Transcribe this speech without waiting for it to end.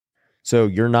So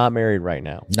you're not married right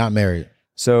now. Not married.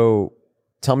 So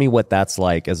tell me what that's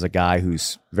like as a guy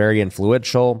who's very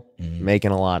influential,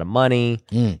 making a lot of money.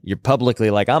 You're publicly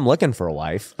like, I'm looking for a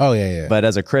wife. Oh, yeah. But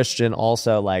as a Christian,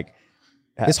 also like,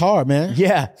 It's hard, man.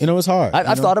 yeah. It's hard.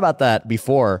 I've thought about that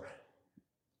before.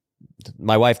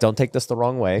 My wife, don't take this the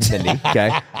wrong way, Cindy.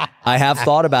 Okay. I have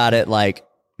thought about it like,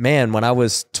 man, when I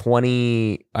was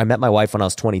 20, I met my wife when I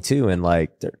was 22 and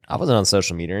like, I wasn't on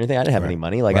social media or anything. I didn't have any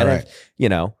money. Like I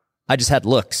didn't, I just had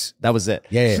looks. That was it.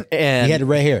 Yeah. And he had the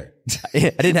red hair. I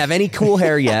didn't have any cool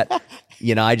hair yet.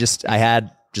 I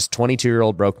had just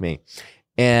 22-year-old broke me.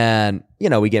 And,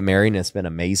 we get married and it's been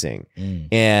amazing.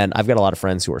 And I've got a lot of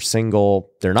friends who are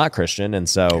single. They're not Christian. And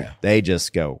so they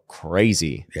just go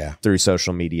crazy through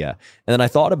social media. And then I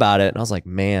thought about it and I was like,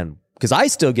 man, because I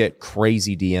still get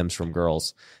crazy DMs from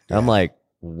girls. And I'm like,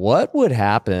 what would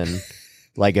happen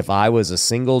like if I was a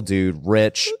single dude,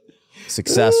 rich,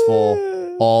 successful,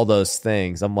 all those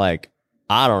things? I'm like,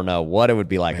 I don't know what it would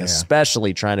be like,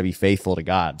 especially trying to be faithful to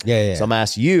God. Yeah. So I'm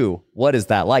asking you, what is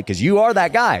that like? Because you are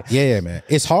that guy. Yeah, man.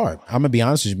 It's hard. I'm gonna be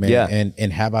honest with you, man. Yeah.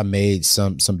 And have I made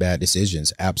some bad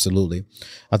decisions? Absolutely.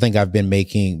 I think I've been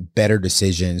making better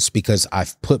decisions because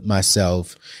I've put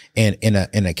myself in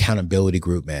an accountability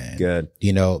group, man. Good.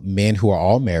 Men who are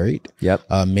all married. Yep.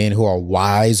 Men who are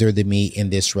wiser than me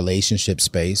in this relationship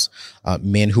space.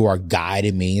 Men who are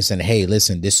guiding me and saying, hey,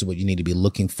 listen, this is what you need to be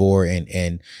looking for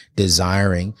and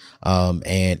desiring. And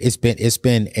it's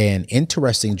been an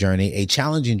interesting journey, a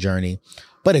challenging journey,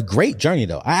 but a great journey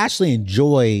though. I actually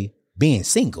enjoy being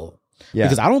single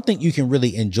because I don't think you can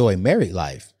really enjoy married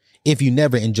life if you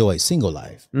never enjoyed single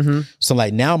life. So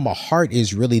like now my heart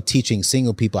is really teaching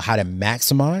single people how to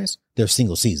maximize their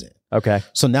single season. Okay.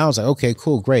 So now it's like, okay,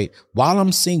 cool, great. While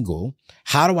I'm single,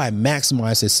 how do I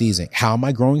maximize this season? How am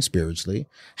I growing spiritually?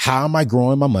 How am I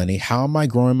growing my money? How am I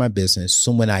growing my business?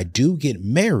 So when I do get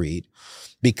married,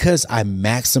 because I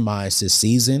maximized this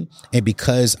season and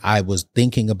because I was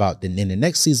thinking about in the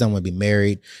next season, I want to be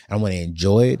married and I want to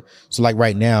enjoy it. So like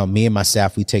right now, me and my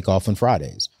staff, we take off on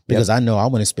Fridays because I know I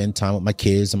want to spend time with my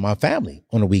kids and my family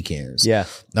on the weekends. Yeah.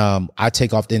 I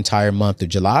take off the entire month of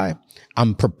July.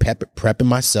 I'm prepping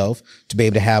myself to be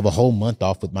able to have a whole month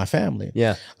off with my family.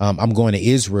 Yeah. I'm going to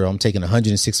Israel. I'm taking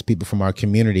 160 people from our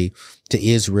community to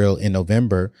Israel in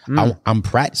November. I'm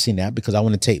practicing that because I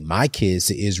want to take my kids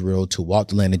to Israel to walk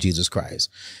the land of Jesus Christ.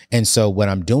 And so what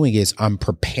I'm doing is I'm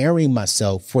preparing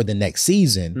myself for the next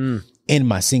season in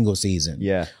my single season.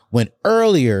 Yeah. When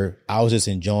earlier I was just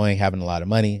enjoying having a lot of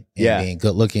money and being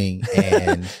good looking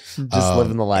and just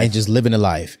living the life and just living the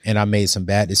life. And I made some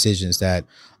bad decisions that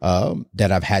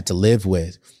I've had to live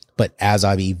with. But as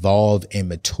I've evolved and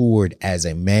matured as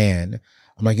a man,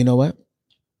 I'm like, you know what?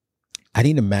 I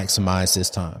need to maximize this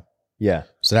time. Yeah.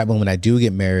 So that when I do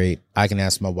get married, I can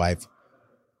ask my wife,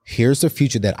 here's the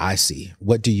future that I see.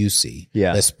 What do you see?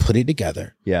 Yeah. Let's put it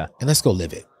together. Yeah. And let's go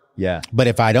live it. Yeah. But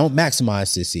if I don't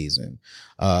maximize this season,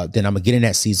 then I'm going to get in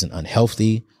that season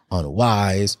unhealthy,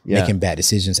 unwise, making bad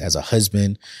decisions as a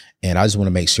husband. And I just want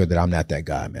to make sure that I'm not that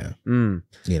guy, man.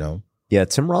 Yeah.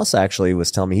 Tim Ross actually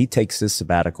was telling me he takes his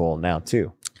sabbatical now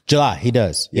too. July, he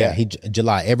does. Yeah.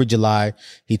 Every July,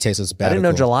 he takes a sabbatical. I didn't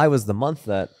know July was the month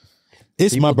that.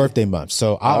 It's my birthday month.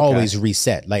 So I always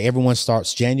reset. Like everyone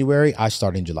starts January, I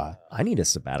start in July. I need a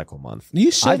sabbatical month. You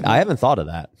should. I haven't thought of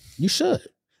that. You should.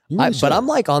 But I'm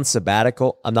like on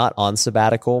sabbatical. I'm not on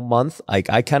sabbatical month. I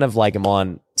kind of like am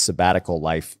on sabbatical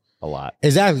life a lot.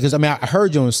 Exactly. Because I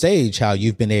heard you on stage how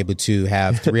you've been able to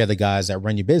have 3 other guys that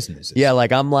run your business. Yeah.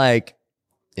 Like I'm like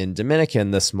in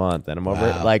Dominican this month and I'm over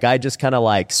it. Like I just kind of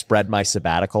like spread my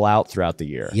sabbatical out throughout the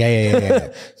year.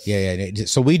 Yeah.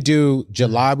 So we do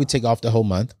July, we take off the whole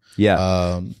month.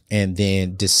 Yeah. And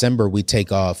then December, we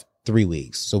take off 3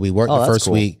 weeks. So we work the first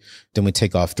week, then we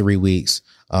take off 3 weeks.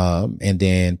 And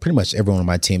then pretty much everyone on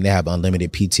my team, they have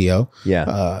unlimited PTO.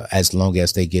 Yeah. As long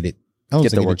as they get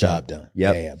the job done.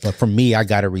 Yep. Yeah. But for me, I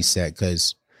got to reset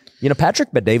because.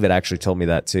 Patrick Bet-David actually told me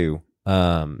that too.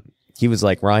 He was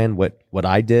like, Ryan, what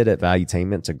I did at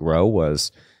Valuetainment to grow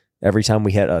was every time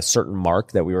we hit a certain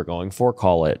mark that we were going for,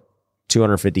 call it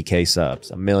 250K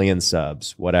subs, 1 million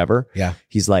subs, whatever. Yeah.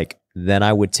 He's like, then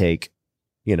I would take,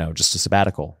 just a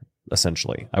sabbatical,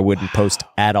 essentially. I wouldn't post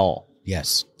at all.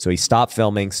 Yes. So he stopped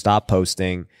filming, stopped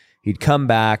posting. He'd come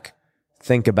back,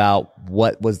 think about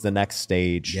what was the next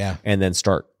stage, and then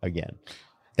start again.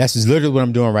 That's literally what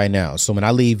I'm doing right now. So when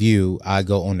I leave you, I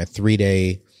go on a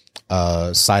 3-day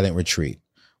silent retreat.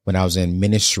 When I was in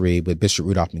ministry with Bishop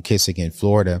Rudolph McKissick in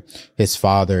Florida, his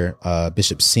father,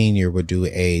 Bishop Senior, would do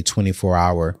a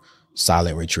 24-hour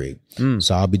silent retreat.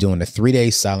 So I'll be doing a 3-day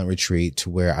silent retreat to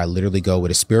where I literally go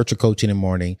with a spiritual coach in the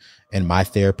morning and my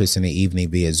therapist in the evening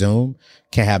via Zoom.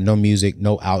 Can't have no music,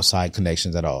 no outside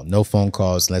connections at all. No phone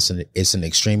calls unless it's an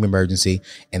extreme emergency.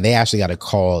 And they actually got to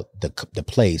call the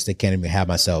place. They can't even have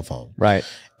my cell phone. Right.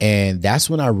 And that's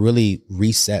when I really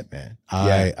reset, man.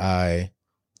 I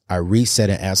reset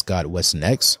and ask God, what's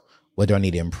next? What do I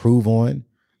need to improve on?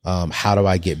 How do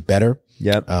I get better?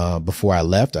 Yep. Before I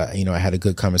left, I had a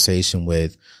good conversation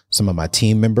with some of my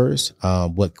team members.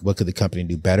 What could the company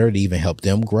do better to even help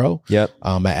them grow? Yep.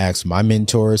 I asked my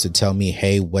mentors to tell me,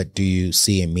 hey, what do you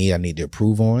see in me I need to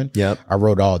improve on? Yep. I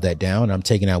wrote all that down. I'm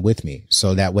taking that with me.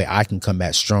 So that way I can come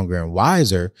back stronger and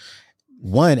wiser.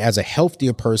 1, as a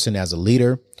healthier person, as a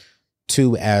leader.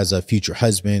 2, as a future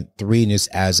husband. 3, just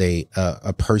as a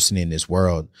person in this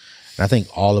world. And I think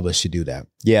all of us should do that.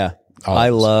 Yeah. I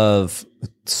love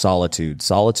solitude.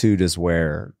 Solitude is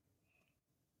where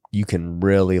you can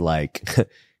really like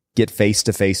get face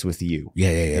to face with you. Yeah.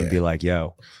 And be like,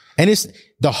 yo. And it's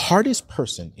the hardest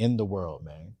person in the world,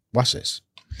 man. Watch this.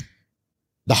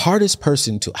 The hardest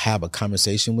person to have a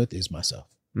conversation with is myself.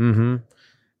 Mm-hmm.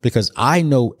 Because I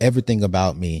know everything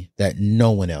about me that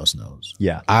no one else knows.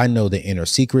 Yeah. I know the inner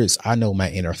secrets. I know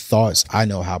my inner thoughts. I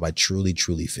know how I truly,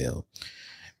 truly feel.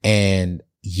 And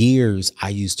years I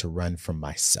used to run from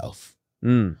myself.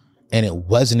 And it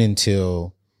wasn't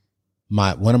until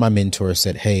one of my mentors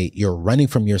said, hey, you're running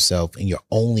from yourself and you're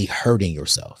only hurting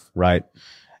yourself. Right.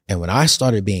 And when I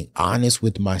started being honest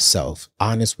with myself,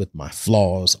 honest with my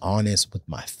flaws, honest with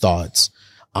my thoughts,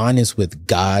 honest with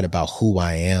God about who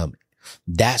I am,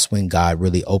 that's when God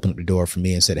really opened up the door for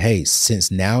me and said, hey, since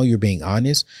now you're being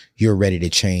honest, you're ready to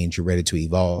change, you're ready to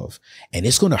evolve. And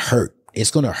it's going to hurt.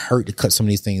 It's going to hurt to cut some of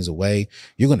these things away.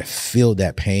 You're going to feel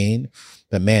that pain.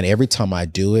 But man, every time I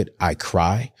do it, I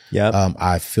cry. Yeah.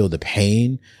 I feel the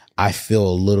pain. I feel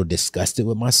a little disgusted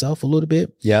with myself a little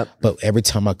bit. Yeah. But every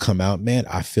time I come out, man,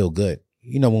 I feel good.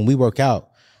 When we work out,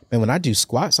 man, when I do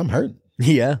squats, I'm hurting.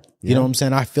 Yeah. You know what I'm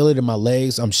saying? I feel it in my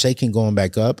legs. I'm shaking going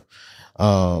back up.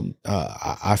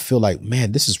 I feel like,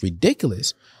 man, this is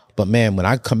ridiculous. But man, when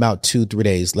I come out 2-3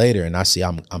 days later and I see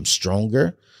I'm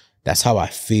stronger, that's how I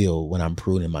feel when I'm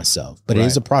pruning myself. But It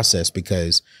is a process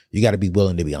because you got to be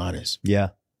willing to be honest. Yeah.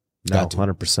 No,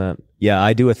 100%. Yeah.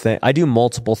 I do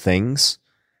multiple things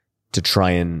to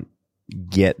try and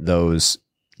get those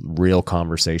real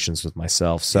conversations with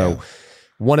myself. So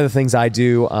one of the things I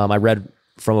do, I read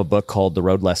from a book called The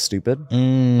Road Less Stupid.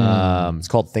 It's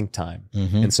called Think Time.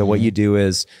 And so what you do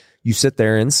is you sit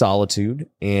there in solitude,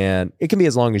 and it can be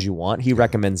as long as you want. He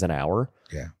recommends an hour.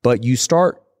 Yeah. But you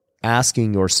start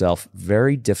asking yourself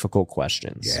very difficult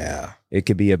questions. Yeah. It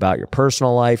could be about your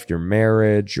personal life, your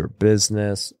marriage, your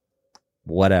business,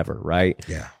 whatever, right?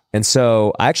 Yeah. And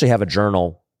so I actually have a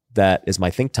journal that is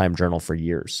my Think Time journal for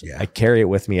years. Yeah. I carry it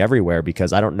with me everywhere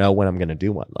because I don't know when I'm going to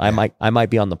do one. I might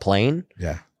be on the plane.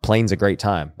 Yeah. Plane's a great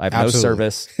time. I have Absolutely. no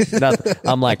service. Nothing.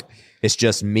 I'm like, it's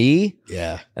just me.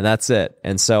 Yeah. And that's it.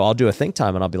 And so I'll do a Think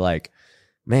Time and I'll be like,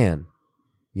 man,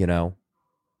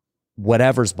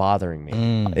 whatever's bothering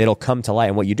me, it'll come to light.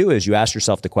 And what you do is you ask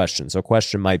yourself the question. So a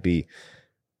question might be,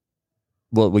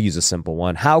 we'll use a simple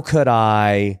one. How could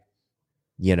I,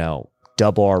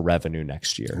 double our revenue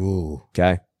next year? Ooh.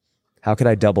 Okay. How could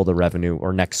I double the revenue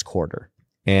or next quarter?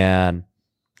 And,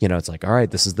 it's like, all right,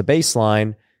 this is the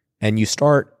baseline. And you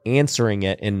start answering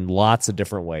it in lots of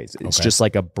different ways. It's just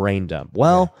like a brain dump.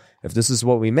 Well, if this is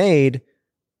what we made,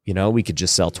 we could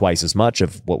just sell twice as much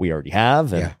of what we already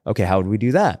have. And okay, how would we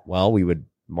do that? Well, we would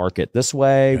market this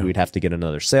way. We'd have to get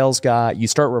another sales guy. You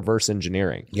start reverse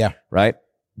engineering. Yeah. Right.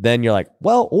 Then you're like,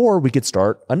 well, or we could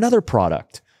start another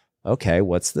product. Okay.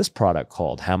 What's this product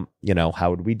called? How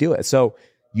would we do it? So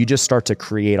you just start to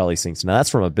create all these things. Now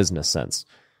that's from a business sense.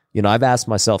 I've asked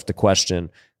myself the question,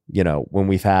 when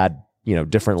we've had,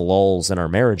 different lulls in our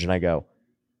marriage, and I go,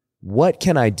 what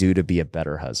can I do to be a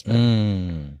better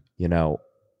husband?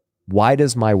 Why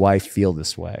does my wife feel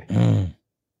this way? And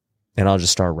I'll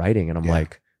just start writing, and I'm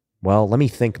like, well, let me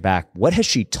think back. What has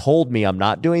she told me I'm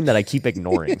not doing that I keep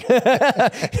ignoring?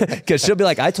 Because she'll be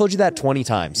like, I told you that 20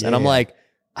 times. And I'm like,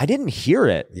 I didn't hear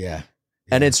it. Yeah.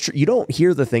 And it's true. You don't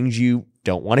hear the things you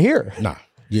don't want to hear. No,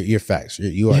 you're facts.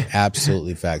 You are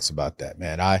absolutely facts about that,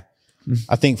 man. I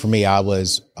think for me, I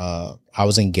was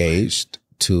engaged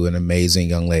to an amazing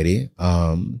young lady.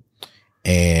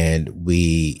 And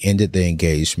we ended the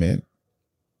engagement.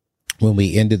 When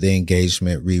we ended the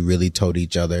engagement, we really told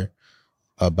each other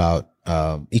about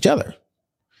each other.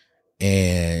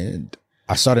 And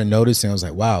I started noticing, I was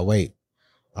like, wow, wait,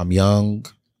 I'm young,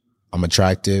 I'm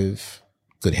attractive,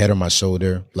 good head on my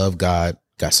shoulder, love God,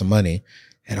 got some money.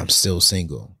 and I'm still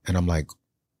single. And I'm like,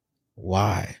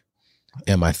 why?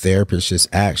 And my therapist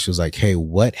just asked, she was like, hey,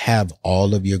 what have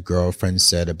all of your girlfriends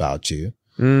said about you?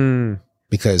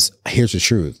 Because here's the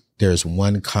truth. There's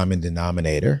one common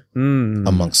denominator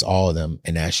amongst all of them,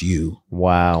 and that's you.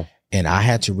 Wow. And I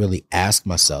had to really ask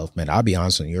myself, man, I'll be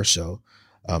honest on your show.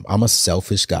 I'm a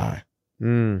selfish guy.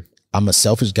 I'm a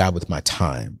selfish guy with my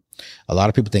time. A lot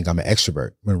of people think I'm an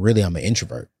extrovert when really I'm an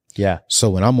introvert. Yeah. So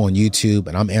when I'm on YouTube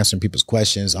and I'm answering people's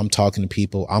questions, I'm talking to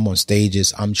people, I'm on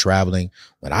stages, I'm traveling.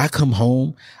 When I come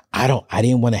home, I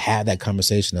didn't want to have that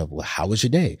conversation of, well, how was your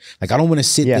day? Like, I don't want to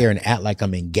sit there and act like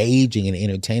I'm engaging and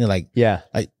entertaining. Like,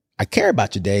 I care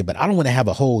about your day, but I don't want to have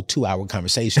a whole 2-hour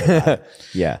conversation about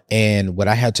it. And what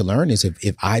I had to learn is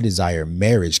if I desire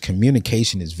marriage,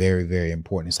 communication is very, very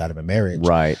important inside of a marriage.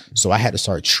 Right. So I had to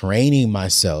start training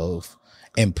myself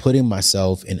and putting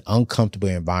myself in uncomfortable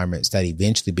environments that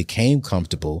eventually became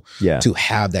comfortable to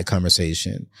have that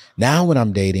conversation. Now when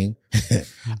I'm dating,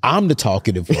 I'm the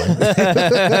talkative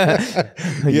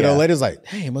one. You know, ladies like,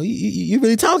 hey, Mo, you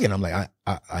really talking? I'm like,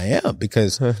 I am,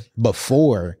 because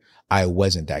before I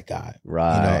wasn't that guy.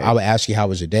 Right. You know, I would ask you, how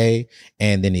was your day?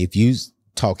 And then if you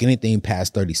talk anything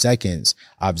past 30 seconds,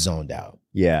 I've zoned out.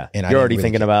 Yeah. And you're already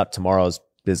thinking about tomorrow's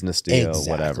business deal,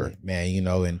 whatever, man, you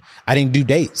know. And I didn't do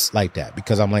dates like that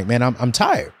because I'm like, man, I'm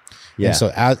tired. And so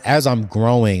as I'm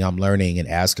growing, I'm learning and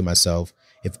asking myself,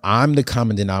 if I'm the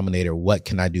common denominator, what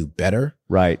can I do better?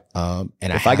 Right. And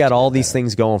if I got all these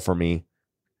things going for me,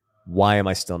 why am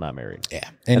I still not married? Yeah.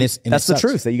 And that's the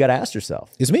truth that you got to ask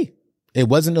yourself. It's me. It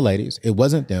wasn't the ladies. It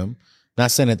wasn't them.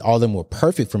 Not saying that all of them were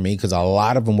perfect for me, because a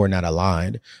lot of them were not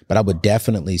aligned, but I would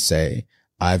definitely say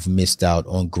I've missed out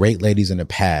on great ladies in the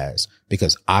past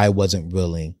because I wasn't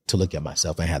willing to look at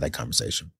myself and have that conversation.